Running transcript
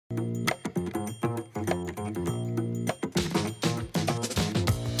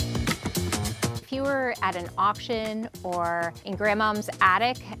you were at an auction or in grandmom's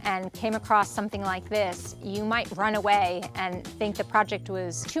attic and came across something like this, you might run away and think the project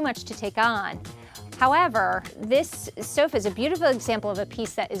was too much to take on. However, this sofa is a beautiful example of a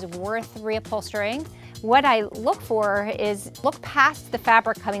piece that is worth reupholstering. What I look for is look past the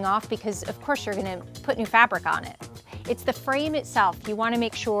fabric coming off, because of course you're going to put new fabric on it. It's the frame itself. You want to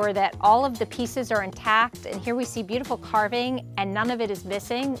make sure that all of the pieces are intact, and here we see beautiful carving and none of it is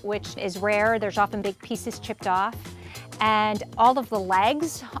missing, which is rare. There's often big pieces chipped off, and all of the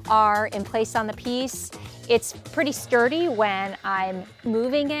legs are in place on the piece. It's pretty sturdy when I'm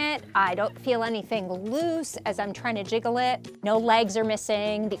moving it. I don't feel anything loose as I'm trying to jiggle it. No legs are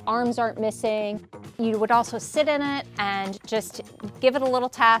missing, the arms aren't missing. You would also sit in it and just give it a little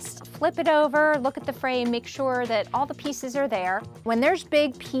test. Flip it over, look at the frame, make sure that all the pieces are there. When there's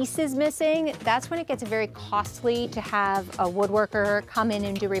big pieces missing, that's when it gets very costly to have a woodworker come in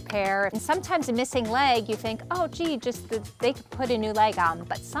and do repair. And sometimes a missing leg, you think, oh gee, they could put a new leg on.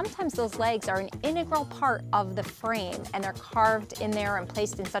 But sometimes those legs are an integral part of the frame, and they're carved in there and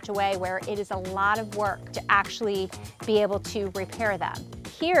placed in such a way where it is a lot of work to actually be able to repair them.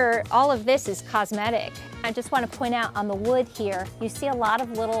 Here, all of this is cosmetic. I just want to point out on the wood here, you see a lot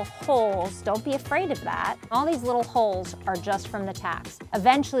of little holes. Don't be afraid of that. All these little holes are just from the tacks.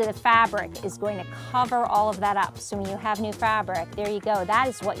 Eventually the fabric is going to cover all of that up. So when you have new fabric, there you go, that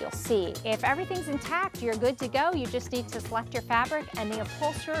is what you'll see. If everything's intact, you're good to go. You just need to select your fabric and the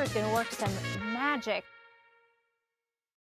upholsterer is going to work some magic.